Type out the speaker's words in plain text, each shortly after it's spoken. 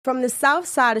From the south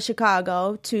side of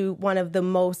Chicago to one of the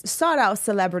most sought-out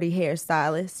celebrity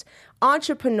hairstylists,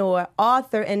 entrepreneur,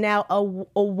 author, and now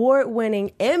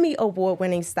Emmy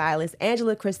award-winning stylist,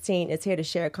 Angela Christine is here to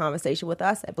share a conversation with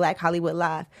us at Black Hollywood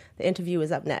Live. The interview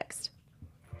is up next.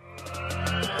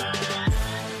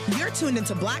 You're tuned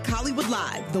into Black Hollywood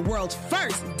Live, the world's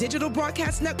first digital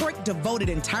broadcast network devoted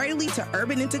entirely to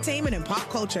urban entertainment and pop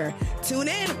culture. Tune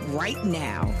in right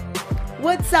now.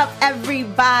 What's up,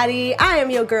 everybody? I am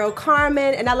your girl,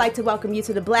 Carmen, and I'd like to welcome you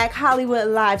to the Black Hollywood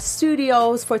Live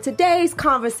studios for today's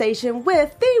conversation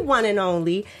with the one and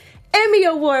only Emmy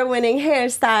award-winning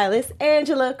hairstylist,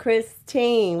 Angela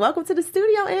Christine. Welcome to the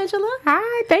studio, Angela.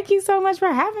 Hi, thank you so much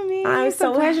for having me. It's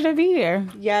a pleasure to be here.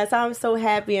 Yes, I'm so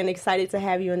happy and excited to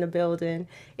have you in the building.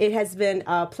 It has been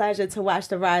a pleasure to watch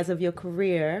the rise of your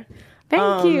career.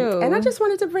 Thank you. And I just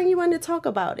wanted to bring you in to talk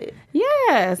about it.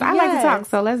 Yes, I like to talk,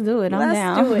 so let's do it. I'm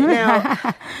down. Let's do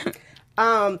it.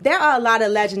 Now, there are a lot of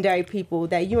legendary people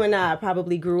that you and I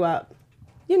probably grew up,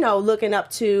 looking up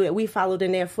to, and we followed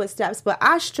in their footsteps. But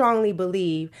I strongly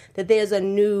believe that there's a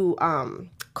new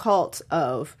cult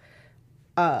of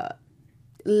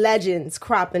legends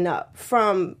cropping up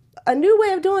from a new way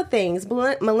of doing things.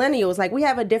 Millennials, we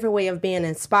have a different way of being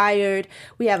inspired.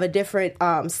 We have a different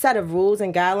set of rules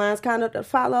and guidelines kind of to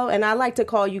follow. And I like to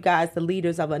call you guys the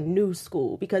leaders of a new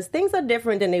school because things are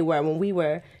different than they were when we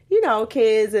were,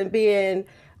 kids and being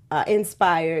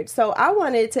inspired. So I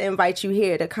wanted to invite you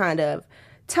here to kind of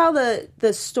tell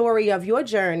the story of your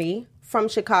journey from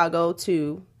Chicago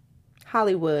to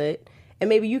Hollywood. And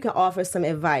maybe you can offer some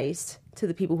advice to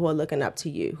the people who are looking up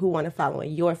to you, who want to follow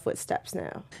in your footsteps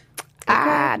now.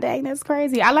 Okay. Dang, that's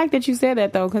crazy. I like that you said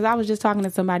that, though, because I was just talking to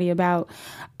somebody about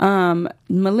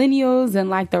millennials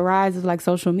and, the rise of,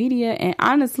 social media. And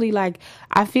honestly,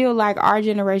 I feel like our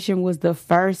generation was the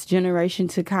first generation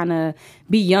to kind of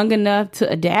be young enough to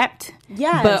adapt.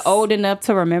 Yes. But old enough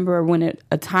to remember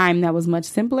a time that was much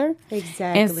simpler.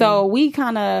 Exactly. And so we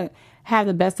kind of have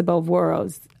the best of both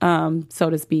worlds, so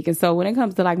to speak. And so when it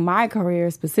comes to, my career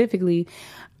specifically,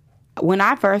 when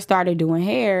I first started doing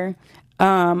hair,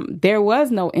 there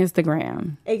was no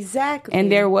Instagram. Exactly.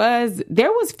 And there was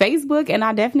Facebook, and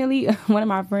I definitely, one of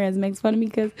my friends makes fun of me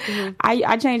because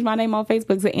I changed my name on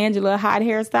Facebook to Angela Hot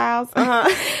Hairstyles. Uh-huh.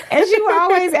 And she would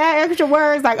always add extra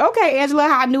words okay, Angela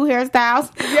Hot New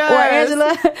Hairstyles. Yes. Or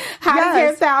Angela Hot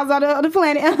Hairstyles on the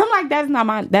planet. And I'm like, that's not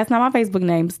my Facebook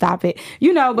name. Stop it.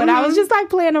 But I was just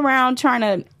playing around trying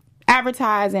to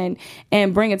advertise and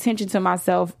bring attention to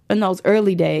myself in those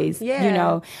early days,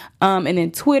 and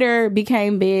then Twitter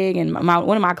became big, and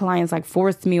one of my clients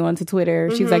forced me onto Twitter.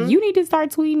 She was like, you need to start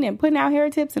tweeting and putting out hair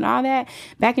tips and all that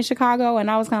back in Chicago. And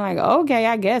I was kind of okay,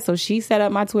 I guess. So she set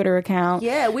up my Twitter account.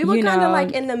 Yeah, we were kind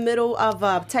of in the middle of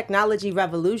a technology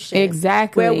revolution.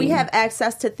 Exactly. Where we have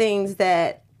access to things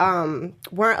that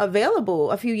weren't available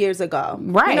a few years ago.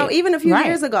 Right. Even a few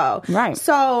years ago. Right.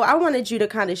 So I wanted you to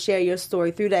kind of share your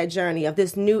story through that journey of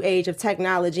this new age of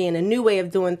technology and a new way of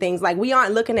doing things. We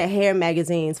aren't looking at hair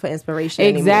magazines for inspiration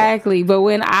exactly. anymore. But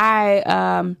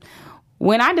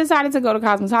when I decided to go to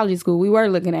cosmetology school, we were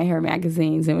looking at hair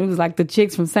magazines, and it was the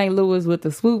chicks from St. Louis with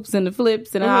the swoops and the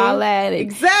flips and all that. And,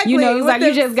 exactly. It was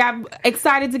you just got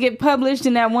excited to get published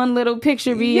in that one little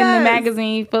picture be in the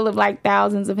magazine full of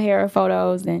thousands of hair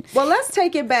photos. And well, let's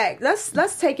take it back.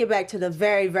 Let's take it back to the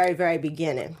very, very, very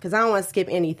beginning because I don't want to skip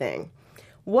anything.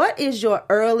 What is your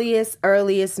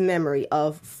earliest memory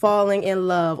of falling in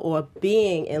love or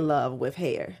being in love with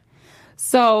hair?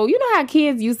 So, you know how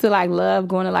kids used to love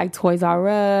going to Toys R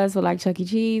Us or Chuck E.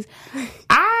 Cheese?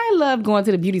 I loved going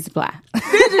to the beauty supply.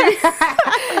 Did you?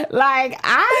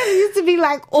 I used to be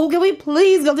can we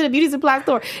please go to the beauty supply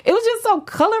store? It was just so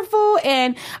colorful,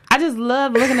 and I just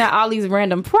loved looking at all these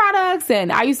random products.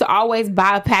 And I used to always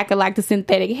buy a pack of the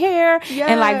synthetic hair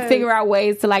and figure out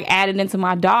ways to add it into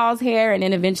my doll's hair and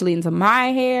then eventually into my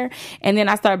hair. And then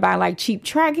I started buying cheap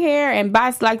track hair, and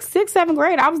by 6th, 7th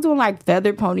grade, I was doing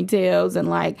feathered ponytails and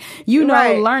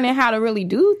learning how to really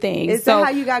do things. Is that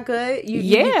how you got good?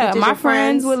 My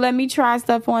friends would let me try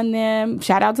stuff on them.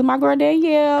 Shout out to my girl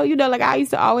Danielle. I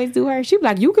used to always do her. She'd be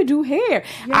like, you could do hair.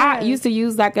 Yes. I used to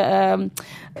use a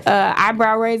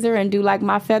eyebrow razor and do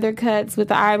my feather cuts with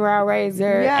the eyebrow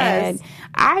razor. Yes. And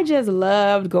I just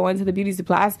loved going to the beauty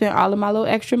supply. I spent all of my little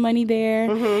extra money there.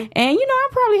 Mm-hmm. And, I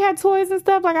probably had toys and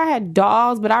stuff. I had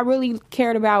dolls, but I really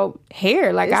cared about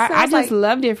hair. I just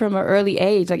loved it from an early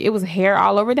age. It was hair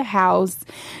all over the house.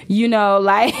 I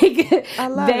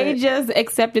love it. Just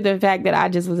accepted the fact that I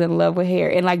just was in love with hair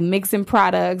and mixing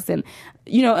products. And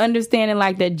understanding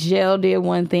like that gel did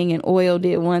one thing and oil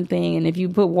did one thing. And if you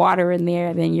put water in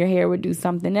there, then your hair would do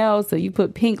something else. So you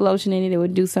put pink lotion in it, it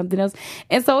would do something else.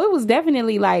 And so it was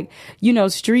definitely like,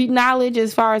 street knowledge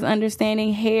as far as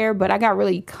understanding hair. But I got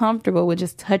really comfortable with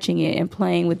just touching it and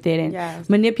playing with it and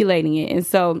manipulating it. And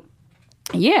so,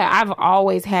 yeah, I've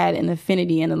always had an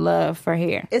affinity and a love for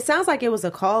hair. It sounds like it was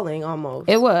a calling almost.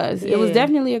 It was. Yeah. It was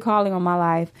definitely a calling on my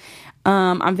life.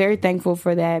 I'm very thankful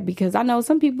for that because I know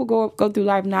some people go through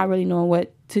life not really knowing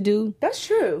what to do. That's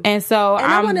true. And so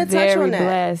I'm very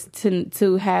blessed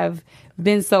to have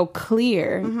been so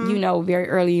clear, very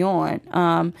early on.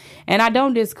 And I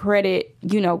don't discredit,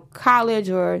 college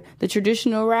or the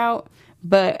traditional route.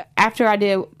 But after I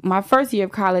did my first year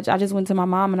of college, I just went to my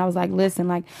mom and I was like, listen,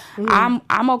 like,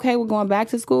 I'm okay with going back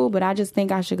to school, but I just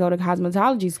think I should go to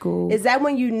cosmetology school. Is that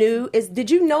when you knew? Did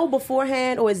you know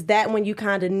beforehand, or is that when you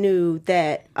kind of knew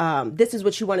that this is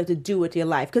what you wanted to do with your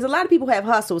life? Because a lot of people have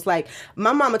hustles. Like,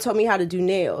 my mama taught me how to do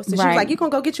nails. So she was like, you're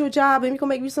going to go get you a job and you're going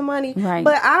to make you some money. Right.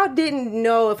 But I didn't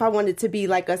know if I wanted to be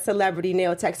like a celebrity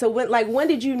nail tech. So when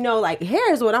did you know, like,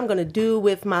 here's what I'm going to do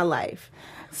with my life?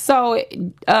 So,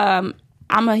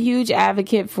 I'm a huge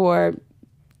advocate for,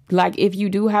 like, if you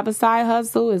do have a side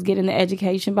hustle, is getting the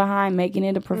education behind making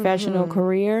it a professional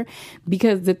career.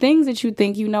 Because the things that you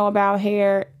think you know about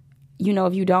hair,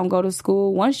 if you don't go to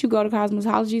school, once you go to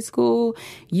cosmetology school,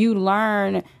 you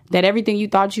learn that everything you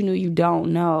thought you knew, you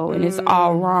don't know. And it's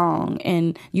all wrong.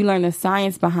 And you learn the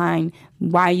science behind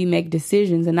why you make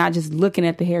decisions and not just looking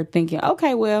at the hair thinking,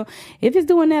 okay, well, if it's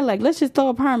doing that, like, let's just throw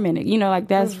a perm in it. Like,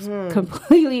 that's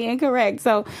completely incorrect.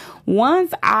 So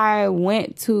once I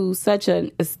went to such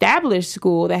an established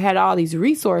school that had all these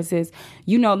resources,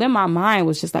 then my mind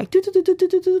was just like,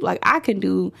 like, I can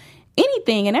do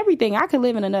anything and everything. I could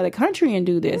live in another country and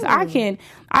do this. I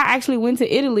actually went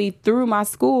to Italy through my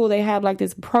school. They had like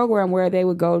this program where they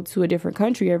would go to a different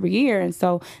country every year. And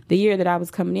so the year that I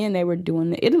was coming in, they were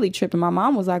doing the Italy trip. And my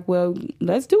mom was like, well,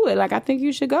 let's do it. Like, I think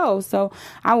you should go. So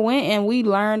I went and we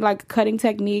learned like cutting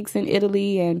techniques in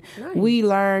Italy. And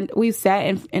we sat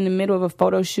in the middle of a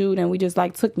photo shoot and we just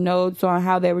like took notes on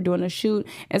how they were doing the shoot.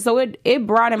 And so it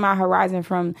broadened my horizon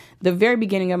from the very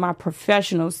beginning of my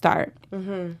professional start.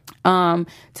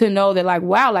 To know that, like,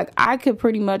 wow, like, I could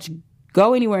pretty much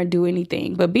go anywhere and do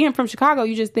anything. But being from Chicago,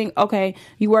 you just think, okay,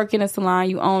 you work in a salon,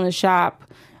 you own a shop,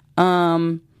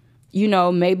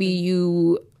 maybe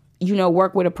you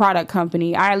work with a product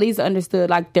company. I at least understood,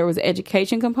 like, there was an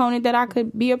education component that I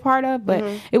could be a part of, but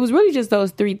it was really just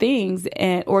those three things,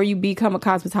 or you become a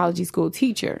cosmetology school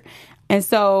teacher. And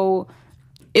so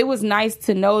it was nice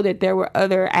to know that there were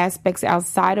other aspects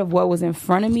outside of what was in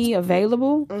front of me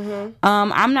available.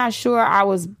 I'm not sure I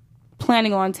was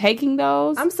planning on taking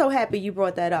those. I'm so happy you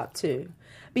brought that up, too.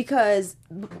 Because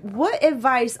what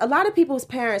advice, a lot of people's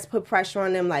parents put pressure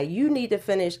on them, like, you need to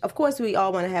finish. Of course, we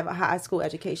all want to have a high school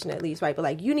education at least, right? But,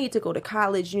 like, you need to go to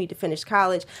college, you need to finish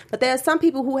college. But there are some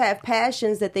people who have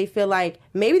passions that they feel like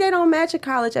maybe they don't match a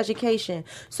college education.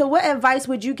 So what advice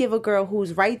would you give a girl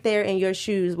who's right there in your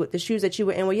shoes, with the shoes that you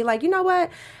were in, where you're like, you know what?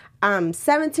 I'm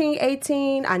 17,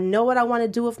 18. I know what I want to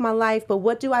do with my life, but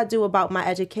what do I do about my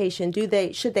education?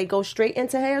 Should they go straight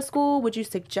into hair school? Would you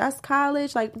suggest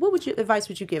college? Like, what advice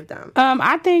would you give them?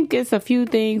 I think it's a few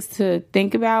things to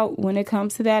think about when it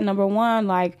comes to that. Number one,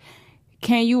 like,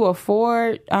 can you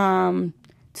afford to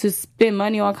spend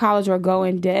money on college or go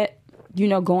in debt?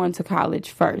 Going to college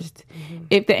first.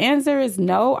 If the answer is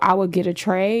no, I would get a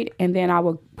trade and then I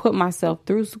would put myself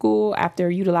through school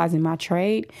after utilizing my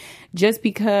trade, just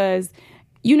because,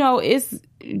 it's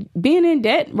being in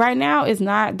debt right now is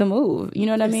not the move. You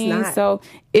know what I mean? Not. So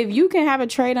if you can have a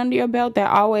trade under your belt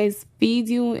that always feeds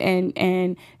you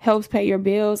and helps pay your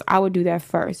bills, I would do that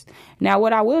first. Now,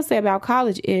 what I will say about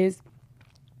college is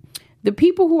the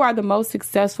people who are the most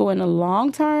successful in the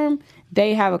long term,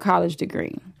 they have a college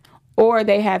degree. Or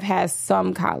they have had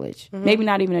some college, maybe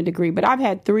not even a degree. But I've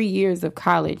had 3 years of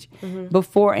college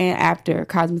before and after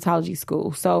cosmetology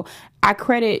school. So I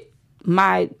credit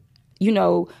my,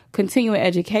 continuing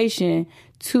education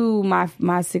to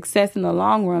my success in the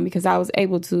long run, because I was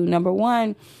able to, number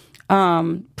one,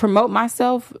 promote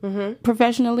myself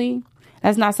professionally.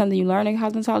 That's not something you learn in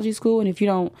cosmetology school. And if you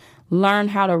don't learn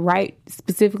how to write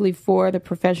specifically for the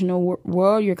professional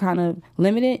world, you're kind of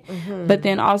limited. But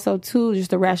then also, too, just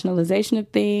the rationalization of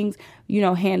things,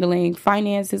 handling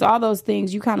finances, all those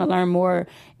things you kind of learn more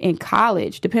in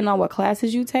college, depending on what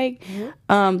classes you take.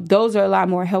 Those are a lot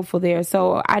more helpful there.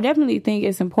 So I definitely think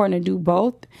it's important to do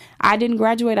both. I didn't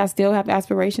graduate. I still have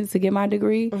aspirations to get my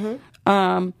degree.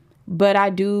 But I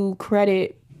do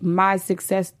credit my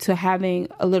success to having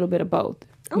a little bit of both.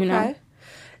 Okay.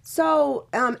 So,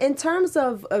 in terms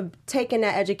of taking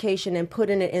that education and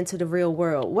putting it into the real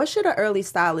world, what should an early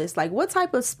stylist, like what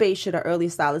type of space should an early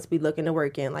stylist be looking to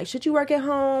work in? Like, should you work at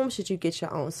home? Should you get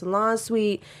your own salon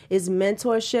suite? Is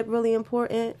mentorship really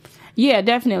important? Yeah,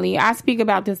 definitely. I speak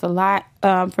about this a lot.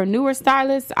 For newer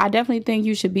stylists, I definitely think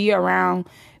you should be around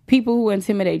people who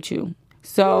intimidate you.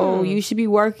 So you should be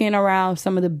working around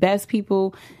some of the best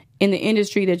people in the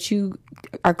industry that you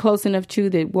are close enough to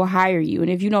that will hire you.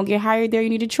 And if you don't get hired there, you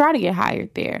need to try to get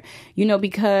hired there,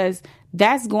 because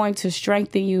that's going to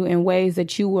strengthen you in ways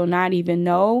that you will not even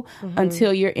know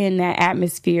until you're in that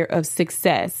atmosphere of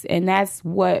success. And that's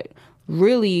what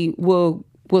really will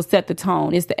set the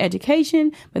tone. It's the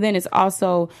education, but then it's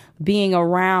also being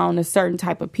around a certain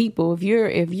type of people. If you're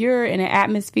in an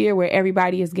atmosphere where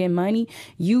everybody is getting money,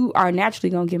 you are naturally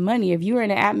going to get money. If you're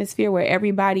in an atmosphere where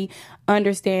everybody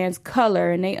understands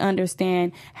color and they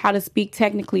understand how to speak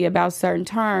technically about certain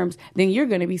terms, then you're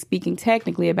going to be speaking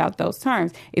technically about those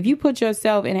terms. If you put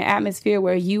yourself in an atmosphere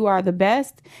where you are the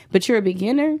best, but you're a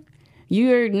beginner,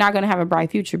 you're not going to have a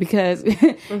bright future because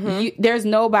there's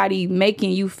nobody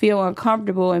making you feel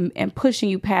uncomfortable and pushing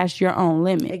you past your own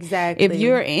limit. Exactly. If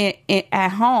you're at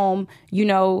home,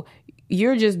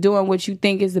 you're just doing what you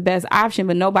think is the best option,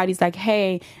 but nobody's like,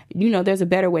 hey, there's a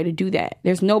better way to do that.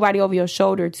 There's nobody over your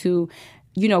shoulder to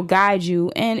guide you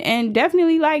and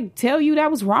definitely like tell you that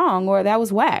was wrong or that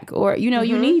was whack or, you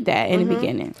need that in the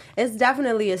beginning. It's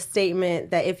definitely a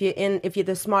statement that if you're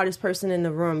the smartest person in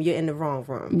the room, you're in the wrong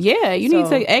room. Yeah, you need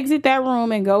to exit that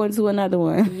room and go into another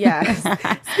one. Yes.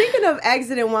 Speaking of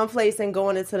exiting one place and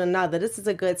going into another, this is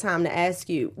a good time to ask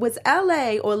you, was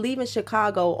LA or leaving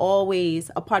Chicago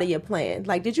always a part of your plan?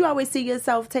 Like, did you always see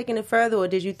yourself taking it further, or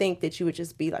did you think that you would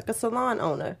just be like a salon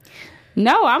owner?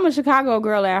 No, I'm a Chicago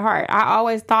girl at heart. I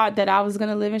always thought that I was going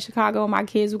to live in Chicago. My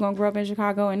kids were going to grow up in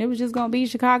Chicago, and it was just going to be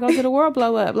Chicago till the world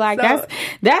blow up. Like,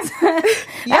 that's how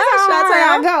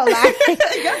I go. Like,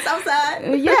 yes,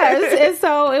 outside. Yeah,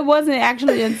 so it wasn't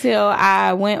actually until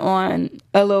I went on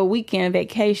a little weekend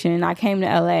vacation. I came to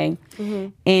LA,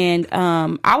 and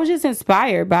I was just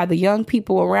inspired by the young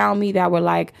people around me that were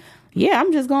like, yeah,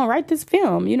 I'm just gonna write this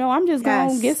film. I'm just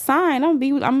gonna get signed. I'm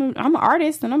an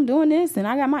artist and I'm doing this and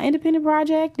I got my independent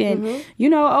project and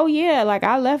like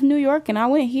I left New York and I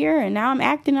went here and now I'm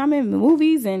acting. I'm in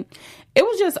movies and it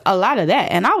was just a lot of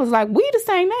that. And I was like, we the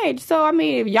same age. So I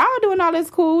mean, if y'all doing all this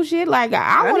cool shit, like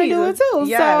I want to do it too.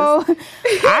 Yes. So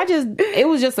it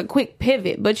was just a quick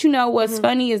pivot. But what's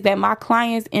funny is that my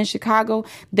clients in Chicago,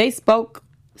 they spoke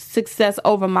success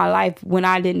over my life when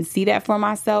I didn't see that for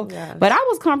myself. Yes. But I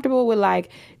was comfortable with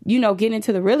getting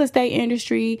into the real estate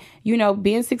industry,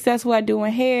 being successful at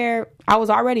doing hair. I was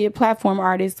already a platform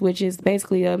artist, which is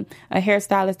basically a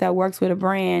hairstylist that works with a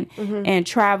brand and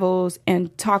travels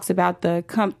and talks about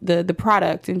the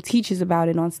product and teaches about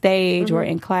it on stage or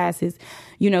in classes.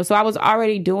 So I was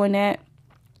already doing that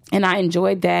and I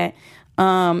enjoyed that.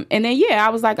 And then, I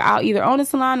was like, I'll either own a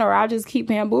salon or I'll just keep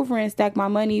bamboofering and stack my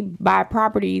money, buy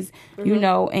properties,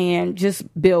 and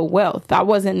just build wealth. I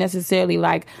wasn't necessarily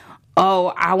like,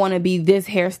 oh, I want to be this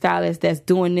hairstylist that's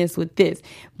doing this with this.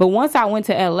 But once I went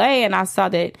to LA and I saw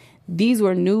that these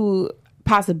were new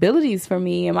possibilities for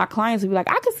me and my clients would be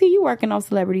like, I could see you working on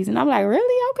celebrities. And I'm like,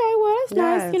 really? Okay, well,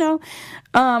 that's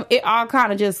nice. It all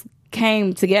kind of just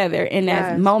came together in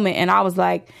that moment. And I was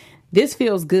like, this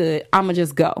feels good. I'm going to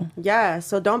just go. Yeah.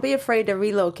 So don't be afraid to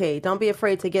relocate. Don't be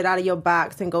afraid to get out of your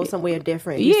box and go somewhere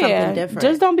different. Do something different.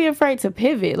 Just don't be afraid to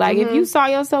pivot. Like if you saw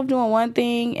yourself doing one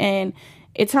thing and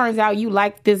it turns out you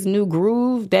like this new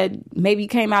groove that maybe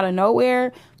came out of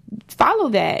nowhere, follow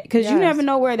that. Because you never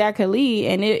know where that could lead.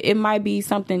 And it might be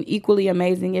something equally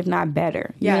amazing, if not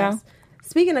better. Yes. You know?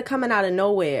 Speaking of coming out of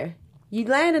nowhere, you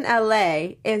land in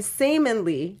LA and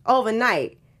seemingly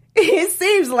overnight, it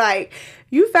seems like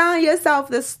you found yourself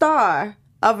the star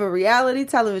of a reality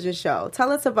television show.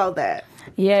 Tell us about that.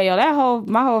 Yeah,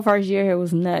 my whole first year here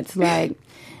was nuts. Like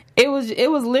it was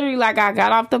literally like I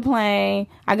got off the plane,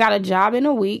 I got a job in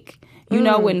a week,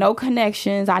 with no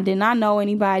connections. I did not know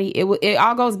anybody. It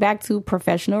all goes back to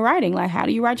professional writing. Like, how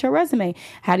do you write your resume?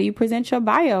 How do you present your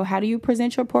bio? How do you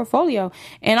present your portfolio?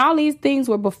 And all these things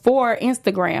were before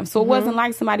Instagram. So it wasn't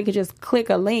like somebody could just click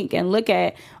a link and look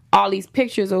at all these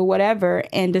pictures or whatever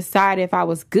and decide if I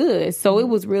was good. So it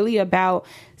was really about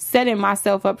setting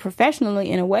myself up professionally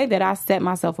in a way that I set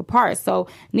myself apart. So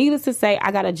needless to say,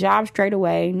 I got a job straight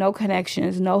away, no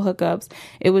connections, no hookups.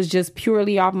 It was just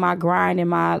purely off my grind and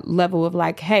my level of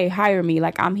like, hey, hire me.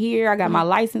 Like, I'm here. I got my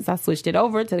license. I switched it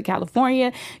over to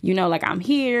California. Like, I'm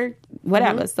here,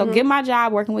 whatever. So get my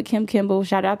job working with Kim Kimball.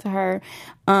 Shout out to her.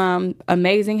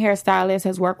 Amazing hairstylist,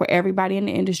 has worked with everybody in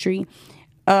the industry.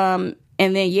 And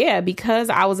then, because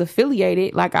I was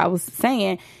affiliated, like I was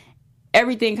saying,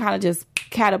 everything kind of just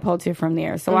catapulted from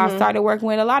there. So I started working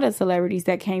with a lot of celebrities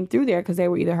that came through there because they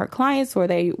were either her clients or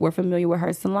they were familiar with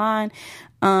her salon.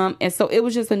 And so it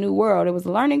was just a new world. It was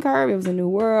a learning curve. It was a new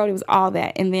world. It was all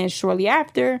that. And then shortly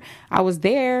after I was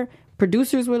there,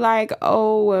 producers were like,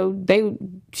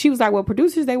 she was like, well,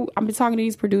 producers, I've been talking to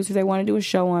these producers. They want to do a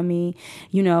show on me,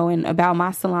 and about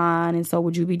my salon. And so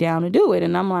would you be down to do it?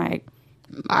 And I'm like,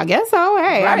 I guess so.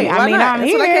 Hey, right, I mean, I'm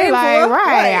here, like,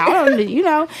 right. I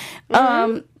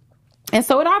don't, and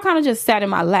so it all kind of just sat in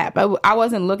my lap. I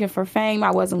wasn't looking for fame.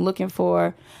 I wasn't looking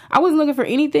for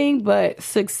anything but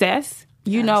success.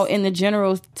 In the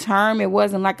general term, it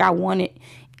wasn't like I wanted.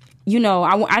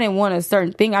 I didn't want a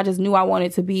certain thing. I just knew I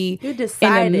wanted to be in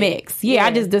the mix. Yeah,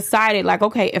 I just decided, like,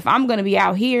 okay, if I'm going to be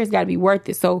out here, it's got to be worth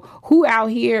it. So who out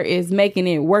here is making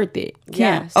it worth it?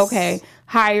 Yes. Okay.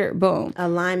 Hired. Boom.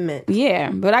 Alignment.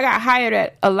 Yeah. But I got hired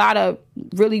at a lot of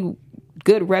really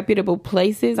good, reputable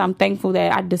places. I'm thankful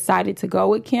that I decided to go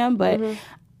with Kim, but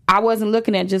I wasn't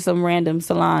looking at just some random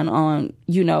salon on,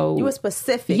 You were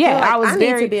specific. Yeah, like, I was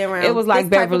need to be around. It was like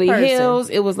Beverly Hills.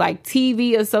 It was like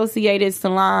TV associated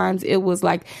salons. It was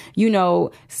like,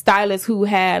 stylists who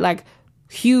had like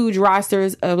huge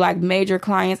rosters of like major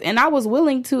clients. And I was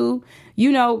willing to,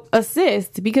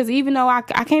 assist because even though I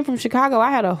came from Chicago,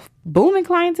 I had a booming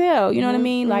clientele. You know what I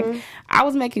mean? Like I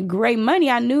was making great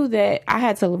money. I knew that I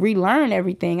had to relearn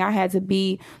everything. I had to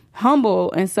be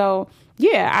humble. And so,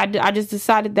 I just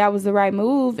decided that was the right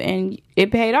move and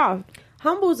it paid off.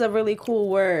 Humble is a really cool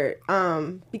word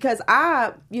because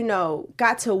I,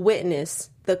 got to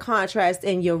witness the contrast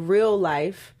in your real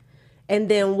life and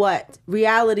then what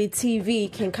reality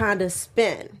TV can kind of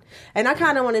spin. And I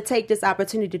kind of want to take this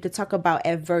opportunity to talk about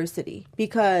adversity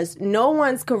because no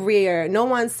one's career, no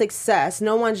one's success,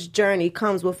 no one's journey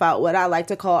comes without what I like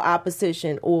to call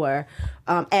opposition or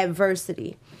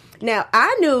adversity. Now,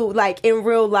 I knew, like, in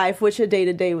real life what your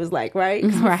day-to-day was like, right?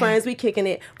 Because we're friends, we kicking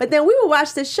it. But then we would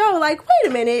watch the show like, wait a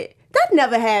minute, that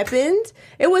never happened.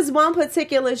 It was one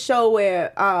particular show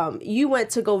where you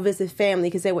went to go visit family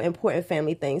because there were important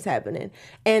family things happening.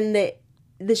 And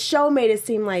the show made it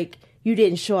seem like you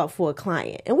didn't show up for a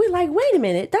client. And we're like, wait a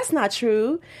minute, that's not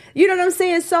true. You know what I'm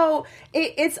saying? So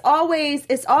it's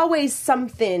always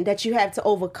something that you have to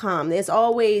overcome. There's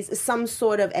always some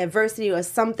sort of adversity or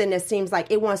something that seems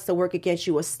like it wants to work against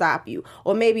you or stop you,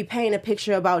 or maybe paint a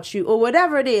picture about you, or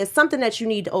whatever it is, something that you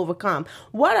need to overcome.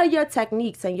 What are your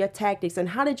techniques and your tactics, and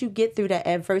how did you get through that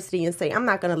adversity and say, I'm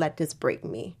not going to let this break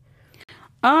me?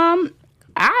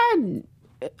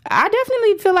 I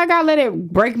definitely feel like I let it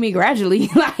break me gradually.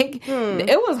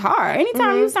 It was hard.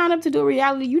 Anytime you sign up to do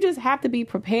reality, you just have to be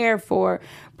prepared for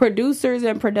producers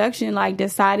and production, like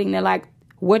deciding that like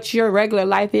what your regular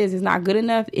life is not good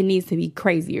enough. It needs to be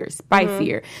crazier,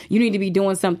 spicier. You need to be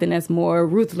doing something that's more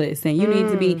ruthless, and you need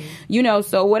to be,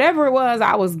 so whatever it was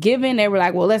I was given, they were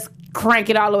like, well, let's crank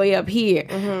it all the way up here.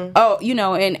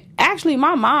 And actually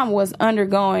my mom was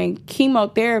undergoing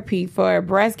chemotherapy for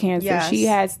breast cancer. Yes. She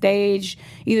had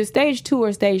either stage 2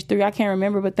 or stage 3. I can't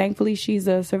remember, but thankfully she's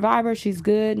a survivor. She's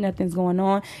good. Nothing's going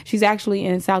on. She's actually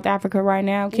in South Africa right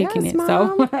now kicking it. Mom.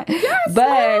 So, yes,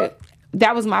 but Mom.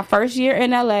 That was my first year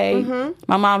in LA.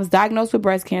 My mom's diagnosed with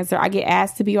breast cancer. I get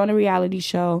asked to be on a reality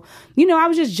show. I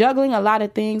was just juggling a lot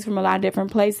of things from a lot of different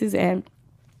places, and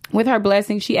with her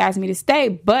blessing, she asked me to stay,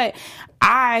 but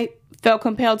I felt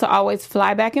compelled to always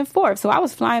fly back and forth. So I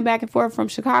was flying back and forth from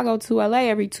Chicago to LA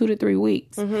every 2 to 3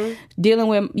 weeks, dealing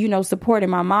with, supporting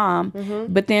my mom.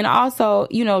 But then also,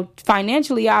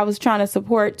 financially, I was trying to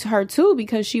support her too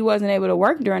because she wasn't able to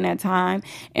work during that time.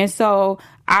 And so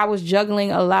I was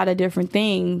juggling a lot of different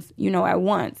things, at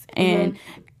once. And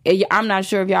I'm not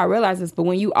sure if y'all realize this, but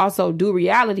when you also do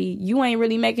reality, you ain't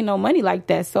really making no money like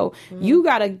that. So you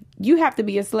have to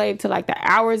be a slave to like the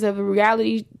hours of a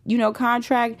reality,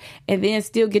 contract, and then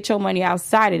still get your money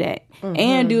outside of that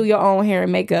and do your own hair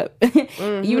and makeup,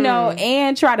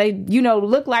 and try to,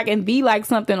 look like and be like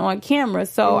something on camera.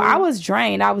 So I was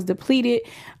drained. I was depleted.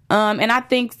 And I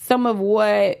think some of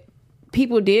what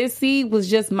people did see was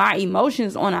just my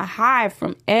emotions on a high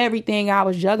from everything I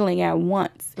was juggling at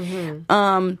once.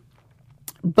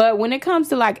 But when it comes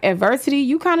to like adversity,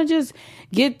 you kind of just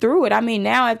get through it. I mean,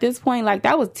 now at this point, like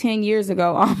that was 10 years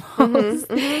ago almost.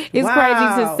 It's crazy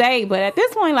to say, but at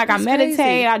this point, like I meditate,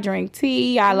 crazy. I drink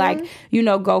tea, I like,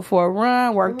 go for a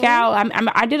run, work out.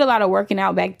 I did a lot of working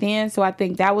out back then. So I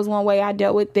think that was one way I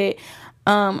dealt with it.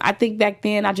 I think back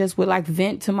then I just would like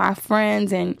vent to my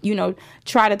friends and,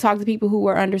 try to talk to people who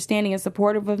were understanding and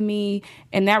supportive of me.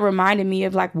 And that reminded me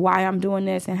of like why I'm doing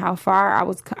this and how far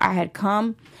I had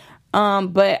come.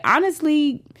 But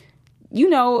honestly, you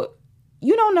know,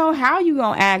 you don't know how you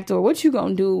gonna act or what you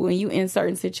gonna do when you in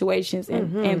certain situations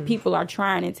and people are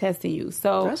trying and testing you.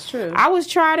 So that's true. I was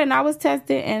tried and I was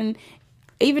tested, and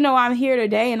even though I'm here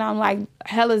today and I'm like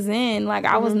hella zen, like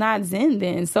I was not zen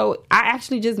then. So I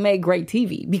actually just made great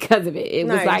TV because of it. It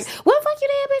was like, what the fuck you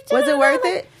did, bitch? Was it worth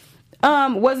it?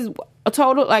 Was a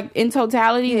total, like in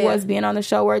totality, was being on the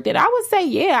show worth it? I would say,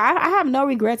 yeah. I have no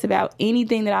regrets about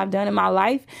anything that I've done in my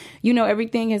life. You know,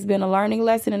 everything has been a learning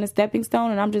lesson and a stepping stone,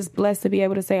 and I'm just blessed to be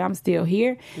able to say I'm still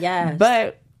here. Yes.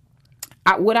 But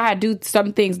would I do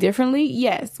some things differently?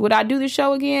 Yes. Would I do the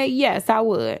show again? Yes, I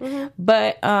would.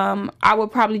 But I would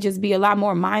probably just be a lot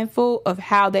more mindful of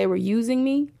how they were using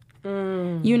me.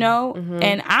 You know,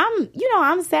 and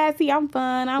I'm sassy, I'm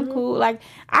fun, I'm cool. Like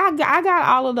I got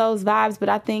all of those vibes, but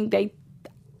I think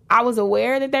I was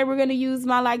aware that they were going to use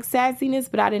my like sassiness,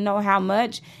 but I didn't know how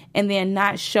much, and then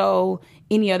not show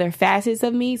any other facets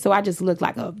of me. So I just looked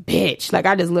like a bitch. Like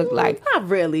I just looked like, not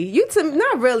really.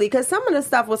 Not really, because some of the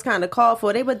stuff was kind of called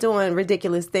for. They were doing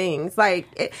ridiculous things. Like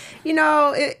it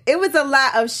was a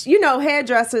lot of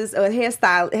hairdressers or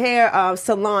hair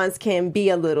salons can be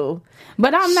a little.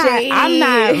 But I'm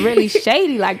not really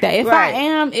shady like that. If I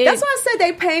am, that's why I said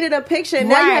they painted a picture, and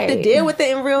now you have to deal with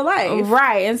it in real life.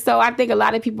 Right. And so I think a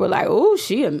lot of people are like,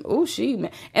 she,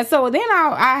 man. And so then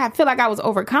I feel like I was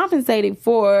overcompensating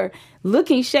for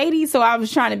looking shady, so I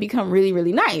was trying to become really,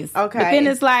 really nice. Okay. But then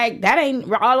it's like, that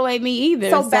ain't all the way me either.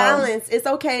 So balance. It's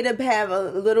okay to have a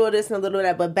little of this and a little of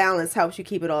that, but balance helps you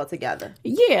keep it all together.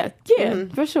 Yeah,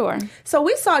 for sure. So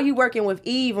we saw you working with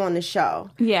Eve on the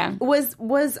show. Yeah. Was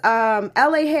LA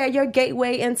Hair your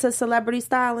gateway into celebrity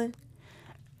styling?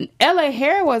 LA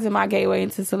Hair wasn't my gateway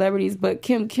into celebrities, but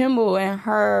Kim Kimball and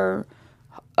her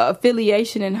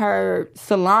affiliation in her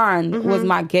salon was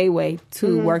my gateway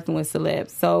to working with celebs.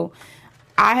 So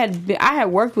I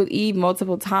had worked with Eve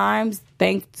multiple times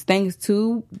thanks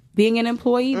to being an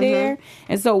employee there.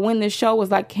 And so when the show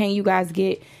was like, can you guys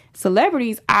get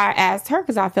celebrities, I asked her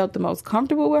because I felt the most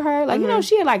comfortable with her. Like,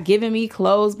 she had like given me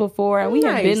clothes before, and we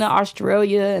had been to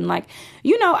Australia, and like,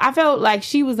 I felt like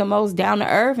she was the most down to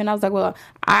earth. And I was like, well,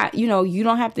 you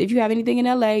don't have to, if you have anything in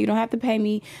LA, you don't have to pay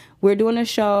me. We're doing a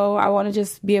show. I want to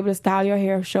just be able to style your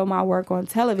hair, show my work on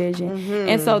television.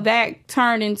 And so that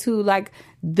turned into like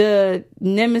the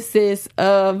nemesis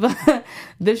of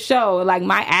the show. Like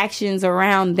my actions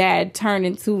around that turned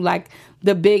into like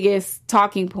the biggest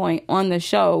talking point on the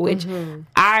show, which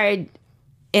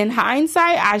in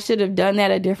hindsight, I should have done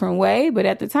that a different way. But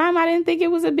at the time, I didn't think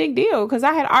it was a big deal because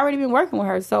I had already been working with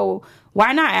her. So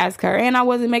why not ask her? And I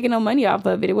wasn't making no money off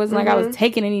of it. It wasn't like I was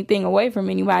taking anything away from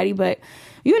anybody. But,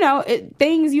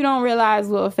 things you don't realize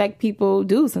will affect people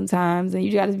do sometimes. And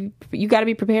you got to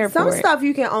be prepared for it. Some stuff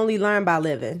you can only learn by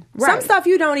living. Right. Some stuff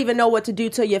you don't even know what to do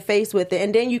till you're faced with it.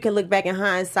 And then you can look back in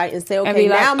hindsight and say, okay,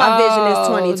 now my vision is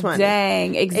 2020.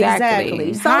 Dang,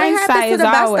 exactly. So hindsight it happens to the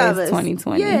best of us.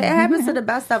 2020. Yeah, it happens to the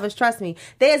best of us. Trust me.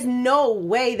 There's no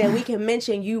way that we can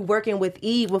mention you working with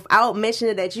Eve without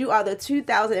mentioning that you are the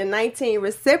 2019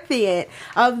 recipient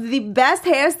of the Best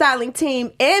Hairstyling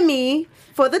Team Emmy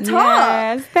for the talk.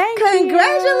 Yes, thank you.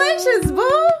 Congratulations,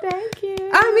 boo. Thank you.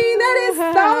 I mean, that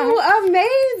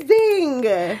is so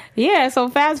amazing. Yeah, so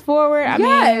fast forward. I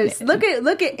mean,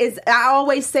 look at I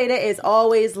always say that it's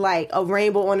always like a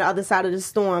rainbow on the other side of the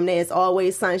storm. There's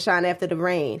always sunshine after the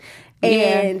rain.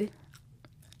 And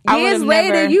years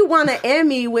later, you won an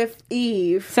Emmy with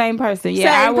Eve. Same person.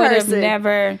 Yeah, I would have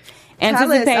never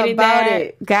anticipated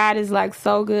that. God is like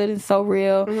so good and so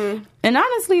real. And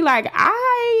honestly, like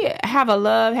I have a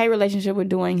love-hate relationship with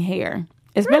doing hair,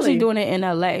 especially doing it in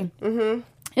LA.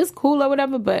 It's cool or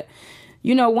whatever, but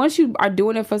once you are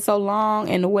doing it for so long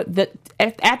and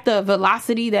at the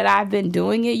velocity that I've been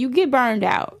doing it, you get burned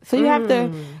out. So you have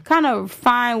to kind of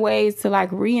find ways to like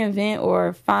reinvent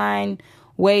or find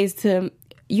ways to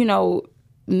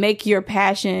make your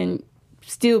passion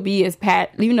still be as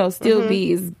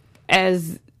be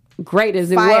as great as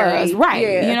it was, right?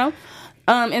 Yeah.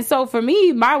 And so for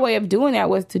me, my way of doing that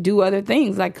was to do other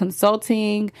things like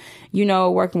consulting,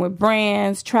 working with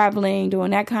brands, traveling,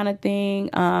 doing that kind of thing.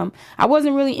 I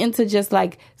wasn't really into just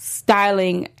like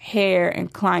styling hair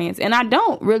and clients. And I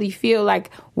don't really feel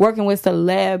like working with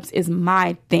celebs is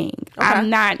my thing. Okay. I'm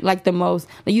not like the most,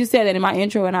 like you said that in my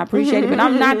intro and I appreciate it, but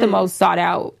I'm not the most sought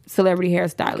out celebrity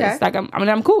hairstylist. Okay. Like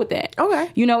I'm cool with that.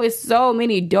 Okay. It's so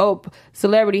many dope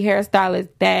celebrity hairstylists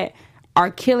that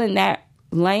are killing that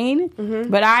lane,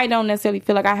 but I don't necessarily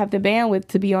feel like I have the bandwidth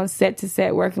to be on set to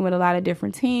set working with a lot of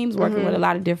different teams, working with a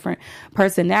lot of different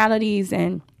personalities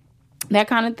and that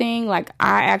kind of thing. Like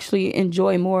I actually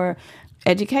enjoy more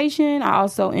education. I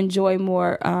also enjoy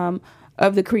more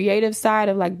of the creative side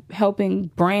of like helping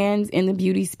brands in the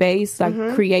beauty space, like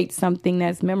create something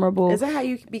that's memorable. Is that how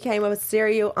you became a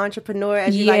serial entrepreneur,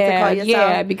 as you like to call yourself?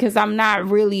 Yeah, because I'm not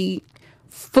really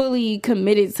fully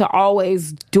committed to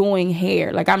always doing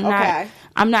hair. Like I'm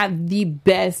not the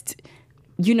best,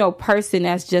 person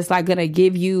that's just like gonna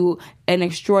give you an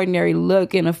extraordinary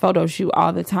look in a photo shoot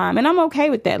all the time, and I'm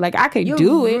okay with that. Like I could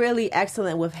do it. You're really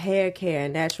excellent with hair care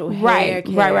and natural hair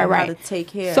care, right. how to take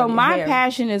care. So of your my hair.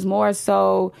 passion is more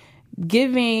so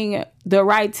giving the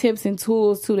right tips and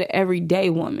tools to the everyday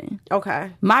woman.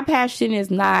 Okay. My passion is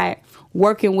not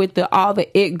working with all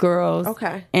the it girls.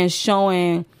 Okay. And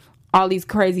showing all these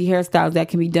crazy hairstyles that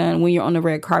can be done when you're on the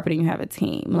red carpet and you have a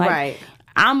team. Like, right.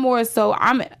 I'm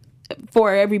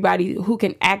for everybody who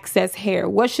can access hair.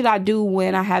 What should I do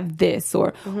when I have this?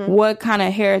 Or what kind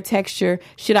of hair texture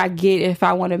should I get if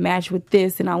I want to match with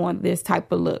this and I want this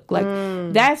type of look? Like,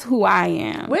 that's who I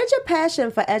am. Where's your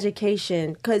passion for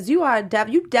education? Because you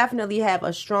definitely have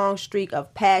a strong streak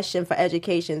of passion for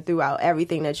education throughout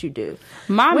everything that you do.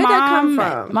 Where'd that come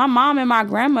from? My mom and my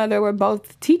grandmother were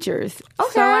both teachers.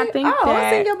 Okay. So I think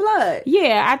it's in your blood.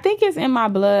 Yeah, I think it's in my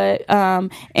blood.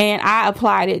 And I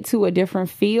applied it to a different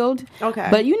field. Okay.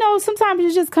 But sometimes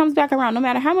it just comes back around. No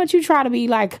matter how much you try to be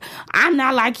like, I'm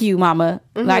not like you, mama.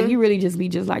 Like, you really just be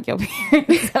just like your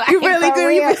parents. Like, you really do.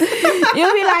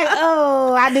 You'll be like,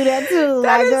 oh, I do that too.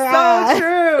 That is so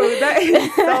true. That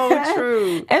is so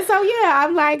true. And so, yeah,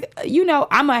 I'm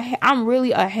like, I'm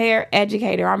really a hair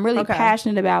educator. I'm really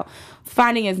passionate about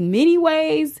finding as many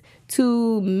ways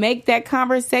to make that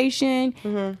conversation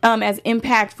as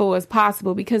impactful as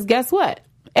possible. Because guess what?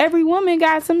 Every woman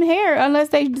got some hair unless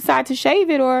they decide to shave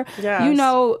it or,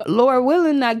 Lord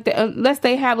willing, unless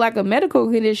they have like a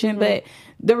medical condition. But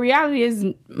the reality is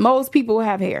most people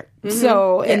have hair.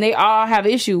 So, and they all have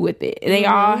issue with it. They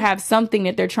all have something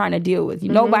that they're trying to deal with.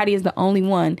 Nobody is the only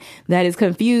one that is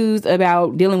confused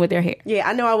about dealing with their hair. Yeah,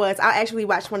 I know I was. I actually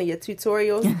watched one of your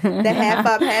tutorials, the half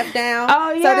up, half down.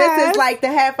 Oh, yeah. So this is like the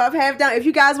half up, half down. If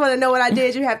you guys want to know what I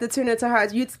did, you have to tune into her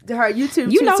YouTube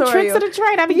tutorial. You know tricks of the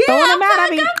trade. I be throwing them out. I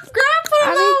be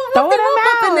throwing them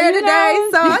out in there today.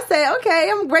 So I said,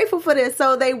 okay, I'm grateful for this.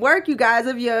 So they work, you guys,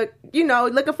 if you're,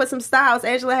 looking for some styles.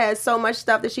 Angela has so much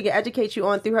stuff that she can educate you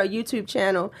on through her YouTube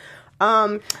channel.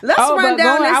 Let's run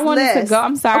down this list.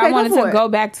 I'm sorry. I wanted to go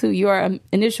back to your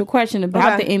initial question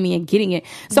about the Emmy and getting it.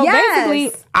 So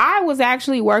basically, I was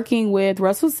actually working with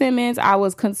Russell Simmons. I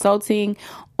was consulting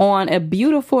on a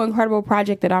beautiful, incredible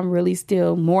project that I'm really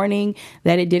still mourning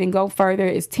that it didn't go further.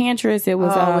 It's Tantris. It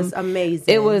was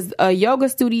amazing. It was a yoga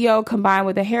studio combined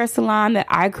with a hair salon that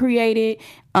I created,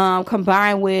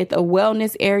 combined with a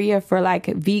wellness area for like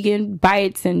vegan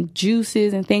bites and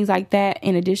juices and things like that,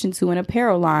 in addition to an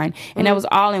apparel line. And that was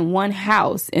all in one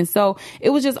house. And so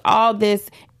it was just all this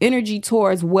energy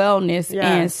towards wellness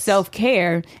and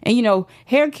self-care. And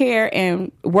hair care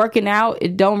and working out,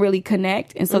 it don't really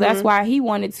connect. And so that's why he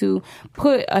wanted to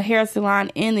put a hair salon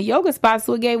in the yoga spot,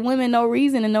 so it gave women no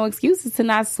reason and no excuses to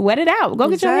not sweat it out. Go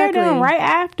get your hair done right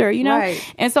after, Right.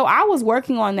 And so I was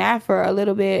working on that for a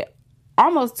little bit,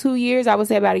 almost 2 years, I would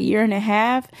say about 1.5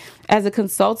 years as a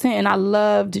consultant, and I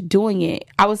loved doing it.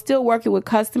 I was still working with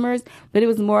customers, but it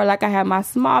was more like I had my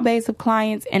small base of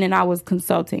clients, and then I was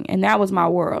consulting, and that was my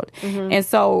world. And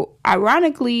so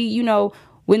ironically,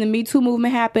 when the Me Too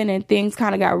movement happened and things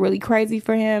kind of got really crazy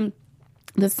for him,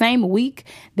 the same week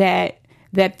that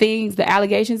the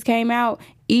allegations came out,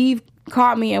 Eve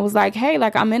called me and was like, hey,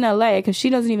 like, I'm in LA, because she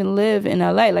doesn't even live in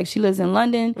LA. Like, she lives in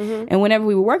London. And whenever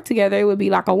we would work together, it would be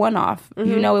like a one-off.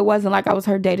 It wasn't like I was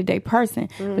her day-to-day person.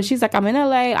 But she's like, I'm in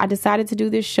LA. I decided to do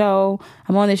this show.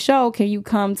 I'm on this show. Can you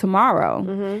come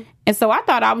tomorrow? And so I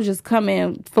thought I was just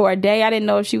coming for a day. I didn't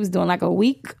know if she was doing like a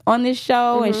week on this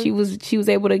show and she was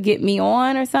able to get me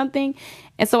on or something.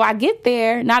 And so I get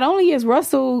there. Not only is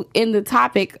Russell in the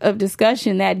topic of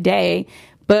discussion that day,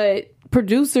 but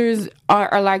producers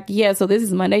are like, yeah, so this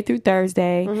is Monday through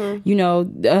Thursday.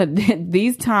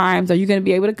 These times, are you going to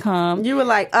be able to come? You were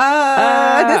like,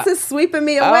 this is sweeping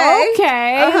me away.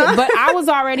 Okay. But I was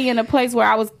already in a place where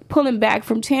I was pulling back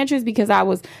from Tantris because I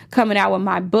was coming out with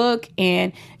my book,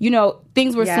 and,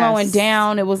 things were slowing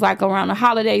down. It was like around the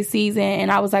holiday season.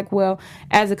 And I was like, well,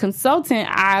 as a consultant,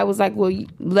 I was like, well,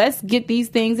 let's get these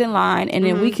things in line, and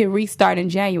then we can restart in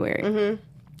January.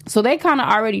 So they kind of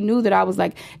already knew that I was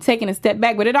like taking a step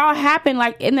back, but it all happened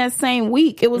like in that same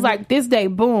week. It was like this day,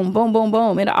 boom, boom, boom,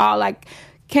 boom. It all like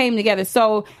came together.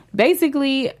 So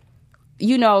basically,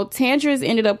 Tantras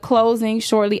ended up closing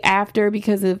shortly after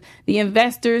because of the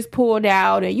investors pulled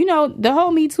out. And, the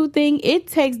whole Me Too thing, it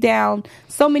takes down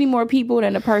so many more people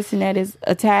than the person that is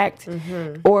attacked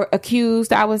or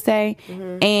accused, I would say.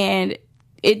 And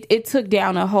it took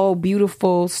down a whole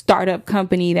beautiful startup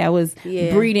company that was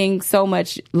breeding so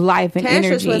much life and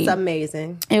Tantras energy. was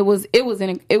amazing. It was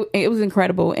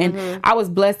incredible. And I was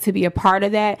blessed to be a part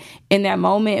of that in that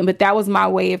moment. But that was my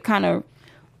way of kind of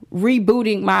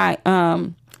rebooting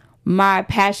my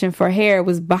passion for hair.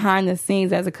 Was behind the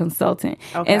scenes as a consultant.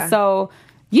 Okay. And so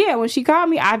when she called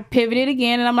me, I pivoted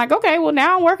again, and I'm like, okay, well,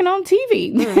 now I'm working on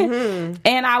TV.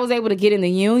 And I was able to get in the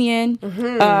union,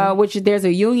 which there's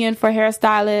a union for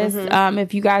hairstylists,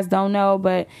 if you guys don't know,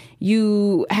 but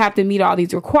you have to meet all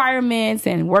these requirements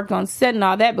and work on set and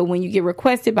all that. But when you get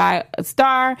requested by a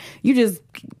star, you just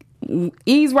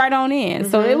ease right on in.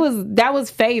 So that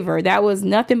was favor. That was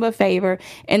nothing but favor.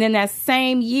 And then that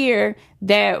same year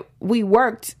that we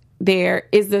worked there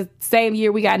is the same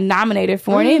year we got nominated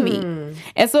for an Emmy.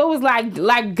 And so it was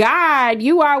like God,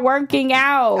 you are working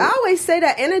out. I always say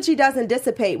that energy doesn't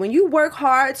dissipate. When you work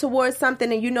hard towards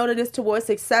something and you know that it's towards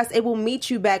success, it will meet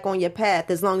you back on your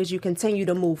path as long as you continue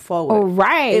to move forward. Oh,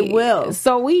 right. It will.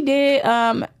 So we did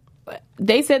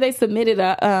they said they submitted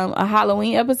a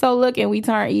Halloween episode look, and we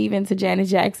turned Eve into Janet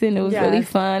Jackson. It was really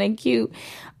fun and cute.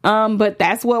 But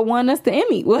that's what won us the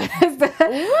Emmy. Was that?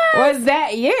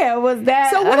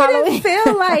 So what did it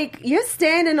feel like? You're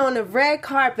standing on the red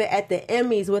carpet at the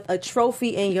Emmys with a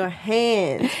trophy in your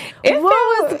hand. What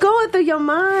was going through your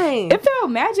mind? It felt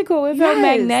magical. It felt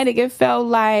magnetic. It felt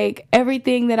like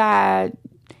everything that I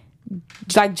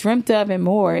dreamt of and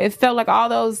more. It felt like all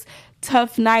those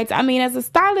tough nights. I mean, as a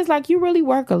stylist, you really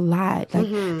work a lot.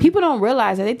 People don't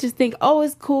realize that. They just think, oh,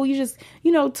 it's cool. You just,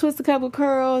 twist a couple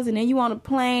curls and then you on a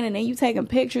plane and then you taking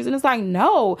pictures. And it's like,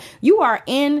 no, you are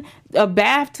in a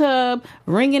bathtub,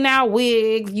 wringing out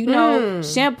wigs,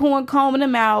 shampooing, combing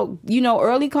them out,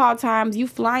 early call times, you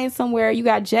flying somewhere, you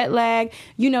got jet lag,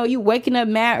 you waking up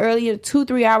mad early,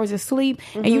 2-3 hours of sleep,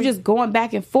 and you just going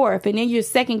back and forth. And then you're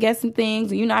second guessing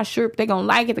things and you're not sure if they're going to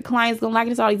like it, the client's going to like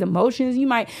it. It's all these emotions. You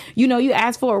might, you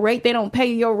ask for a rate, they don't pay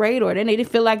you your rate, or then they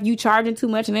feel like you charging too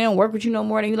much and they don't work with you no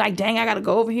more. And you're like, dang, I got to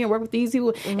go over here and work with these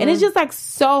people. And it's just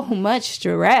so much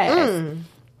stress.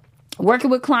 Working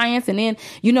with clients and then,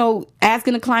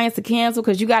 asking the clients to cancel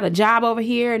because you got a job over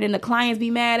here, and then the clients be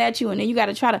mad at you, and then you got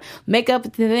to try to make up to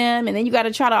them, and then you got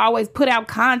to try to always put out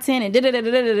content and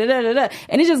da-da-da-da-da-da-da-da.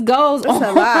 And it just goes on.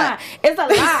 A lot. It's a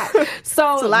lot.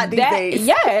 So it's a lot these days.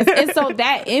 Yes. And so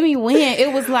that Emmy win,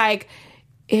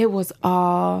 it was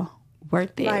all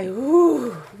worth it.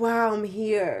 Ooh, wow, I'm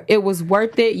here. It was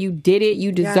worth it. You did it.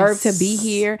 You deserve to be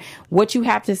here. What you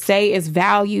have to say is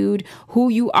valued. Who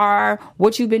you are,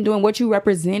 what you've been doing, what you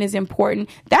represent is important.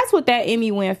 That's what that Emmy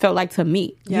win felt like to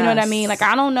me. You know what I mean?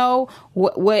 I don't know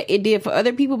what it did for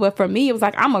other people, but for me, it was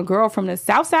I'm a girl from the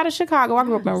south side of Chicago. I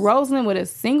grew up in Roseland with a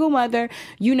single mother.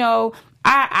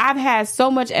 I've had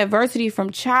so much adversity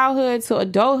from childhood to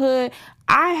adulthood.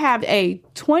 I have a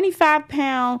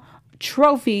 25-pound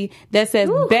trophy that says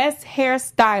best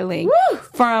hairstyling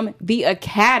from the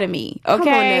Academy. Okay. Come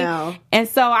on now. And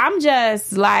so I'm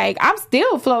just I'm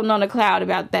still floating on a cloud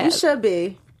about that. You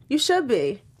should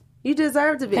be. You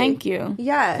deserve to be. Thank you.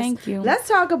 Yes. Thank you. Let's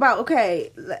talk about,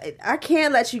 I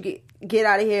can't let you get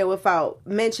out of here without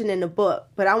mentioning the book,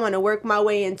 but I want to work my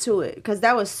way into it because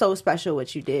that was so special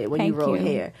what you did when you wrote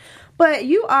hair. But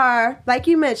you are, like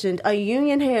you mentioned, a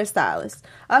union hairstylist,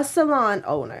 a salon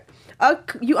owner.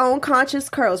 You own Conscious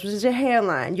Curls, which is your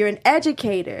hairline. You're an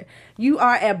educator. You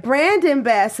are a brand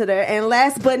ambassador. And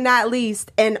last but not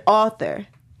least, an author.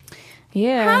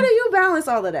 Yeah. How do you balance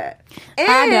all of that? And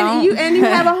I don't. You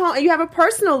have a home. You have a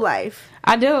personal life.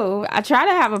 I do. I try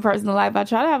to have a personal life. I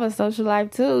try to have a social life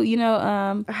too.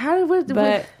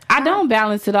 But I don't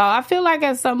balance it all. I feel like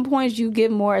at some points you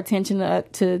give more attention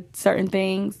to certain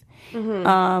things.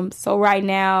 So right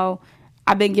now,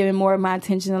 I've been giving more of my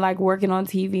attention to working on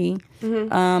TV,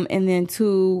 and then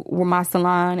to my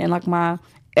salon and my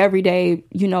everyday,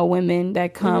 women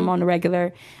that come on the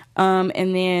regular.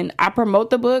 And then I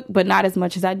promote the book, but not as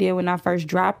much as I did when I first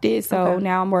dropped it. So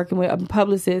now I'm working with a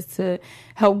publicist to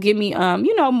help give me,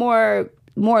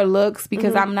 more looks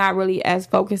because I'm not really as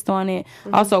focused on it.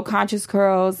 Also, Conscious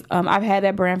Curls, I've had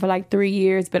that brand for 3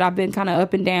 years, but I've been kind of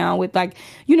up and down with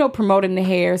promoting the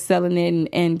hair, selling it,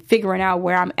 and figuring out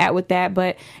where I'm at with that.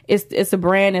 But it's a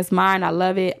brand, it's mine. I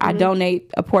love it. I donate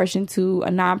a portion to a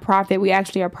nonprofit. We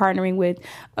actually are partnering with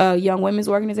a young women's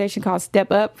organization called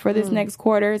Step Up for this next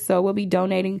quarter. So we'll be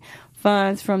donating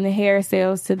funds from the hair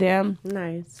sales to them.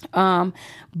 Nice.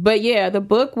 But yeah, the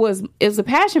book was a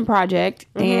passion project,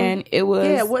 and it was.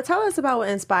 Yeah. Well, tell us about what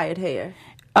inspired hair.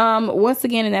 Once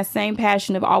again, in that same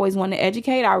passion of always wanting to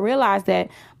educate, I realized that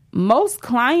most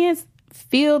clients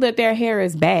feel that their hair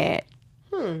is bad.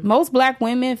 Most Black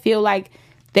women feel like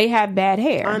they have bad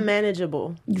hair.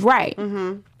 Unmanageable. Right.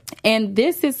 And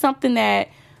this is something that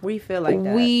we feel like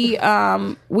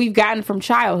that. We've gotten from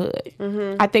childhood.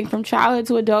 I think from childhood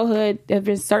to adulthood, there have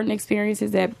been certain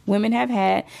experiences that women have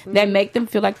had that make them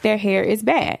feel like their hair is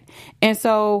bad. And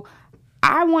so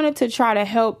I wanted to try to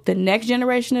help the next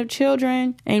generation of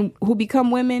children and who become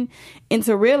women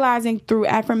into realizing through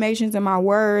affirmations in my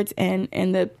words and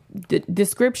the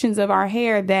descriptions of our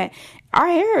hair that our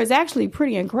hair is actually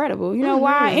pretty incredible. You know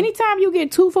why? Anytime you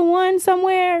get 2 for 1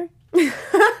 somewhere,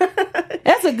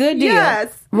 that's a good deal.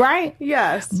 Yes. Right?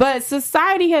 Yes. But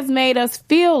society has made us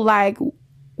feel like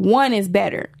one is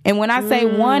better. And when I say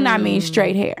one, I mean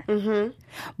straight hair.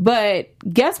 But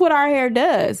guess what our hair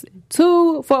does?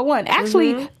 2 for 1.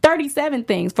 Actually, 37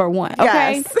 things for 1.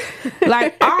 Okay? Yes.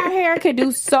 Like, our hair can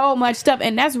do so much stuff.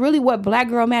 And that's really what Black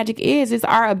Girl Magic is. It's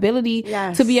our ability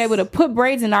to be able to put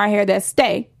braids in our hair that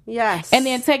stay. Yes. And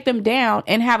then take them down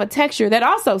and have a texture that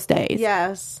also stays.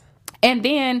 Yes. And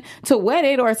then to wet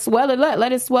it or swell it up,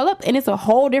 let it swell up, and it's a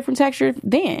whole different texture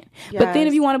then. Yes. But then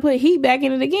if you want to put heat back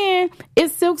in it again, it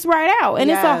silks right out.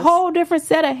 And it's a whole different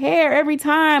set of hair every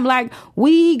time. Like,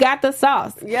 we got the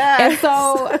sauce. Yes. And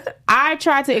so I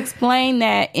try to explain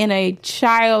that in a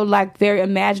childlike, very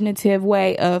imaginative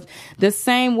way of the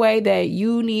same way that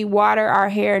you need water, our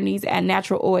hair needs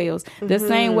natural oils. The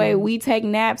same way we take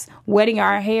naps, wetting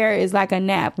our hair is like a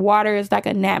nap. Water is like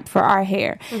a nap for our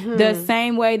hair. The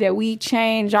same way that we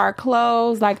change our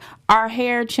clothes, like our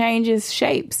hair changes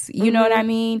shapes, you know what I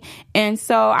mean? And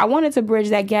so I wanted to bridge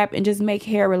that gap and just make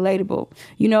hair relatable.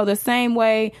 You know, the same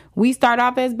way we start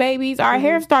off as babies, our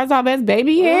hair starts off as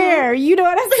baby hair, you know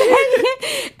what I'm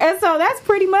saying? And so that's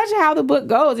pretty much how the book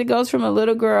goes. It goes from a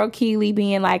little girl, Keely,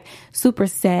 being like super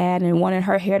sad and wanting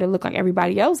her hair to look like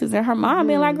everybody else's, and her mom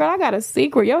being like, girl, I got a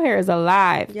secret. Your hair is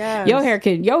alive. Yes. Your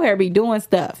hair be doing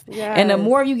stuff. Yes. And the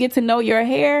more you get to know your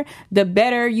hair, the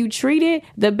better you treat it,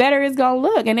 the better it's going to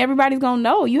look. And everybody's going to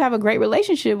know you have a great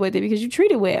relationship with it because you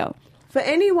treat it well. For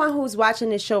anyone who's watching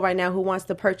this show right now who wants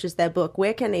to purchase that book,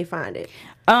 where can they find it?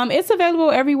 It's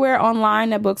available everywhere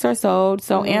online that books are sold.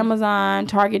 So Amazon,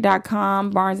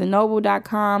 Target.com,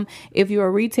 BarnesandNoble.com. If you're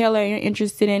a retailer and you're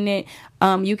interested in it,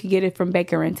 you can get it from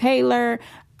Baker & Taylor.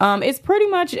 It's pretty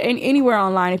much anywhere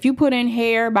online. If you put in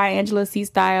Hair by Angela C.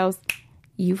 Styles,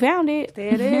 you found it.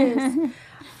 There it is.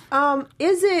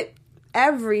 Is it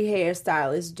every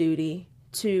hairstylist's duty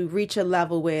to reach a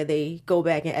level where they go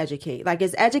back and educate? Like,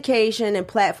 is education and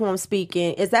platform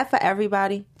speaking, is that for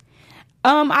everybody?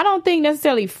 I don't think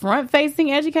necessarily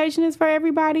front-facing education is for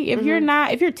everybody. If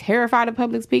you're terrified of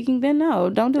public speaking, then no,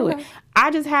 don't do it.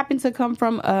 I just happen to come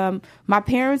from, my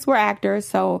parents were actors,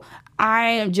 so I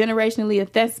am generationally a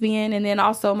thespian, and then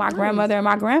also my grandmother and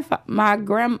my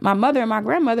mother and my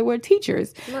grandmother were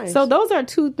teachers. Nice. So those are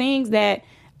two things that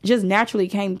just naturally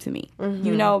came to me,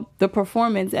 you know, the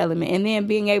performance element, and then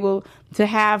being able to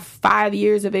have 5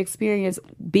 years of experience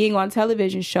being on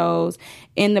television shows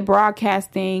in the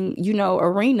broadcasting, you know,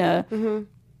 arena.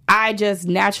 I just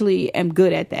naturally am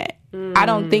good at that. I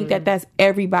don't think that that's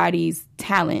everybody's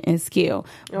talent and skill.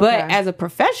 But as a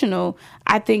professional,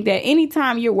 I think that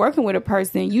anytime you're working with a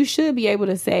person, you should be able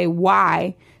to say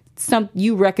why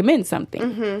you recommend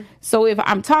something. So if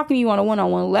I'm talking to you on a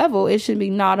one-on-one level, it should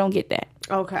be, no, don't get that.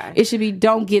 Okay. It should be,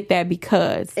 don't get that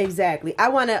because. Exactly. I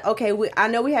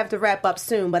know we have to wrap up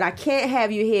soon, but I can't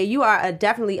have you here. You are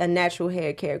definitely a natural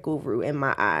hair care guru in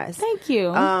my eyes. Thank you.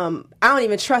 I don't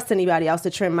even trust anybody else to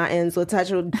trim my ends or touch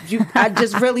you. I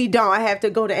just really don't. I have to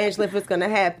go to Angela if it's going to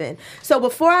happen. So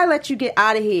before I let you get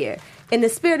out of here, in the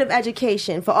spirit of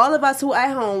education, for all of us who are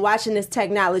at home watching this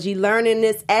technology, learning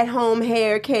this at-home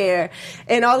hair care,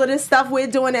 and all of this stuff we're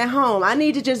doing at home, I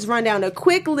need to just run down a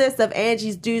quick list of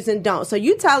Angie's do's and don'ts. So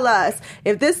you tell us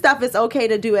if this stuff is okay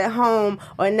to do at home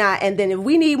or not. And then if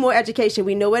we need more education,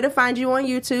 we know where to find you on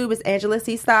YouTube. It's Angela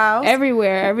C. Styles.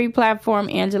 Everywhere, every platform,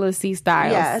 Angela C.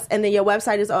 Styles. Yes, and then your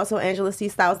website is also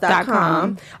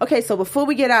AngelaCStyles.com. Okay, so before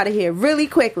we get out of here, really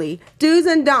quickly, do's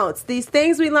and don'ts, these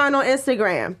things we learn on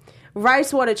Instagram.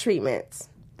 Rice water treatments.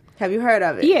 Have you heard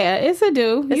of it? Yeah, it's a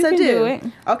do. You can do it.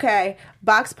 Okay.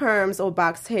 Box perms or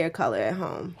box hair color at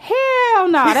home? Hell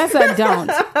no, that's a don't.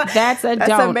 That's a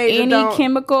don't. A major Any don't.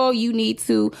 chemical, you need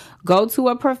to go to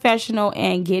a professional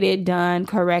and get it done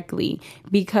correctly,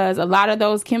 because a lot of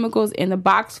those chemicals in the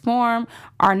box form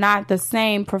are not the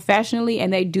same professionally,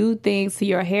 and they do things to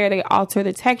your hair. They alter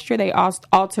the texture, they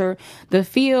alter the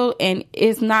feel, and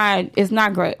it's not good. It's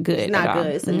not at all.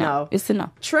 good. It's a no. It's a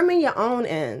no. Trimming your own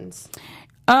ends.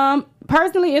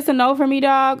 Personally, it's a no for me,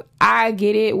 dog. I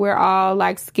get it. We're all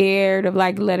like scared of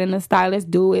like letting the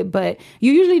stylist do it, but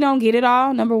you usually don't get it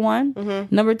all. Number one.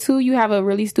 Mm-hmm. Number two, you have a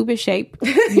really stupid shape.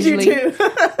 Usually. You do.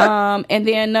 And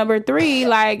then number three,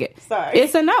 like,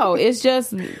 it's a no. It's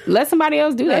just let somebody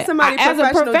else do that. As a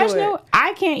professional,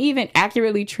 I can't even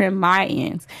accurately trim my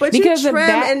ends. But because you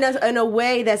trim in a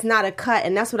way that's not a cut,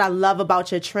 and that's what I love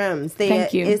about your trims.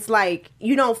 Thank you. It's like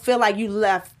you don't feel like you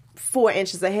left 4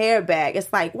 inches of hair back.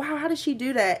 It's like, wow, how did she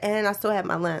do that? And I still have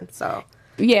my length. So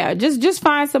yeah, just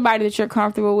find somebody that you're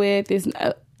comfortable with.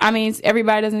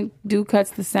 Everybody doesn't do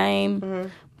cuts the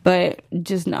same, but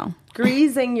just no.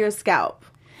 Greasing your scalp.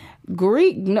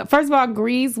 First of all,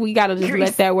 grease. We gotta just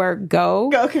let that word go.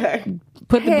 Okay.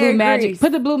 Put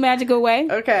the blue magic away.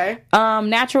 Okay.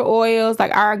 Natural oils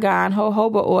like argan,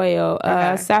 jojoba oil,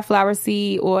 safflower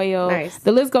seed oil. Nice.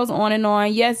 The list goes on and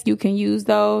on. Yes, you can use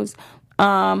those.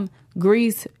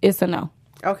 Grease, it's a no.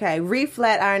 Okay.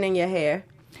 Re-flat ironing your hair.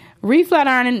 Re-flat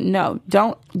ironing, no.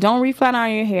 Don't re-flat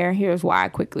iron your hair. Here's why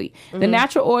quickly. The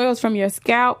natural oils from your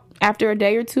scalp, after a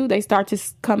day or two, they start to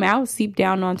come out, seep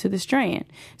down onto the strand.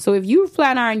 So if you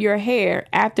flat iron your hair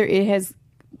after it has,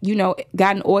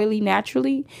 gotten oily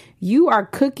naturally, you are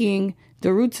cooking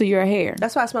the roots of your hair.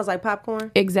 That's why it smells like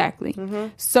popcorn. Exactly.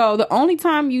 So the only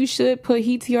time you should put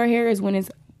heat to your hair is when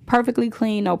it's perfectly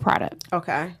clean, no product.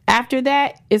 Okay. After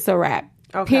that, it's a wrap.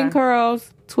 Okay. Pin curls,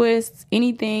 twists,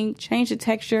 anything, change the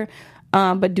texture,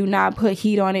 but do not put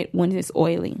heat on it when it's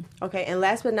oily. Okay, and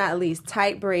last but not least,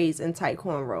 tight braids and tight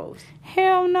cornrows.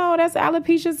 Hell no, that's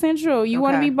alopecia central. You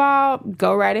want to be bald,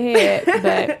 go right ahead.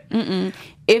 But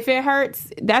if it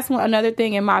hurts, that's another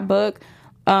thing in my book.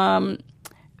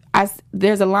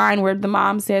 There's a line where the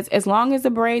mom says, as long as the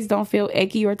braids don't feel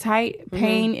achy or tight,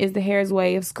 pain is the hair's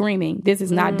way of screaming. This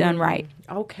is not done right.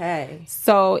 Okay.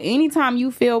 So anytime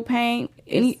you feel pain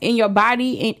in your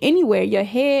body, anywhere, your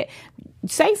head,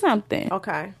 say something.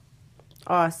 Okay.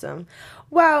 Awesome.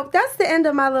 Well, that's the end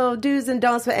of my little do's and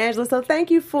don'ts for Angela. So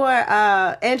thank you for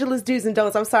Angela's do's and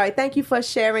don'ts. I'm sorry. Thank you for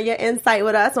sharing your insight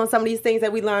with us on some of these things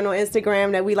that we learn on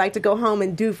Instagram that we like to go home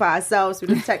and do for ourselves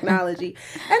through the technology.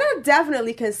 And I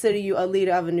definitely consider you a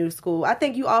leader of a new school. I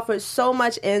think you offer so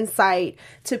much insight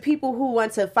to people who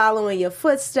want to follow in your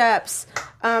footsteps.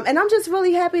 And I'm just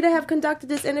really happy to have conducted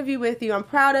this interview with you. I'm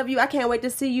proud of you. I can't wait to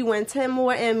see you win 10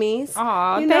 more Emmys.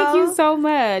 Aw, thank you so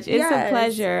much. It's a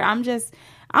pleasure. I'm just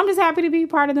happy to be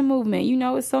part of the movement.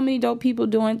 It's so many dope people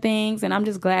doing things, and I'm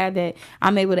just glad that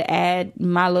I'm able to add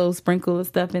my little sprinkle of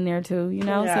stuff in there too, Yes.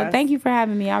 So thank you for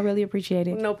having me. I really appreciate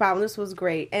it. No problem. This was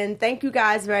great. And thank you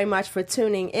guys very much for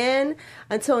tuning in.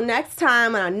 Until next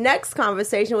time, on our next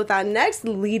conversation with our next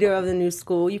leader of the new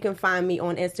school, you can find me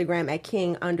on Instagram at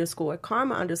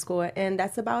king_karma_. And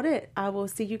that's about it. I will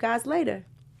see you guys later.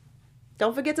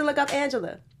 Don't forget to look up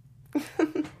Angela.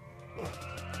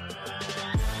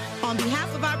 On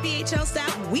behalf of our BHL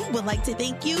staff, we would like to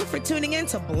thank you for tuning in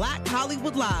to Black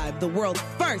Hollywood Live, the world's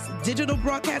first digital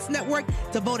broadcast network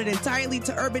devoted entirely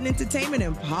to urban entertainment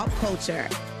and pop culture.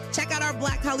 Check out our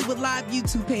Black Hollywood Live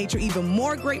YouTube page for even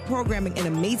more great programming and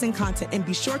amazing content, and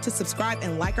be sure to subscribe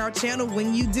and like our channel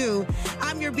when you do.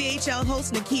 I'm your BHL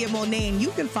host, Nakia Monet, and you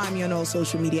can find me on all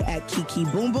social media at Kiki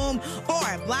Boom Boom or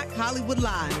at Black Hollywood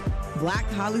Live. Black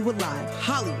Hollywood Live,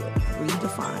 Hollywood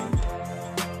redefined.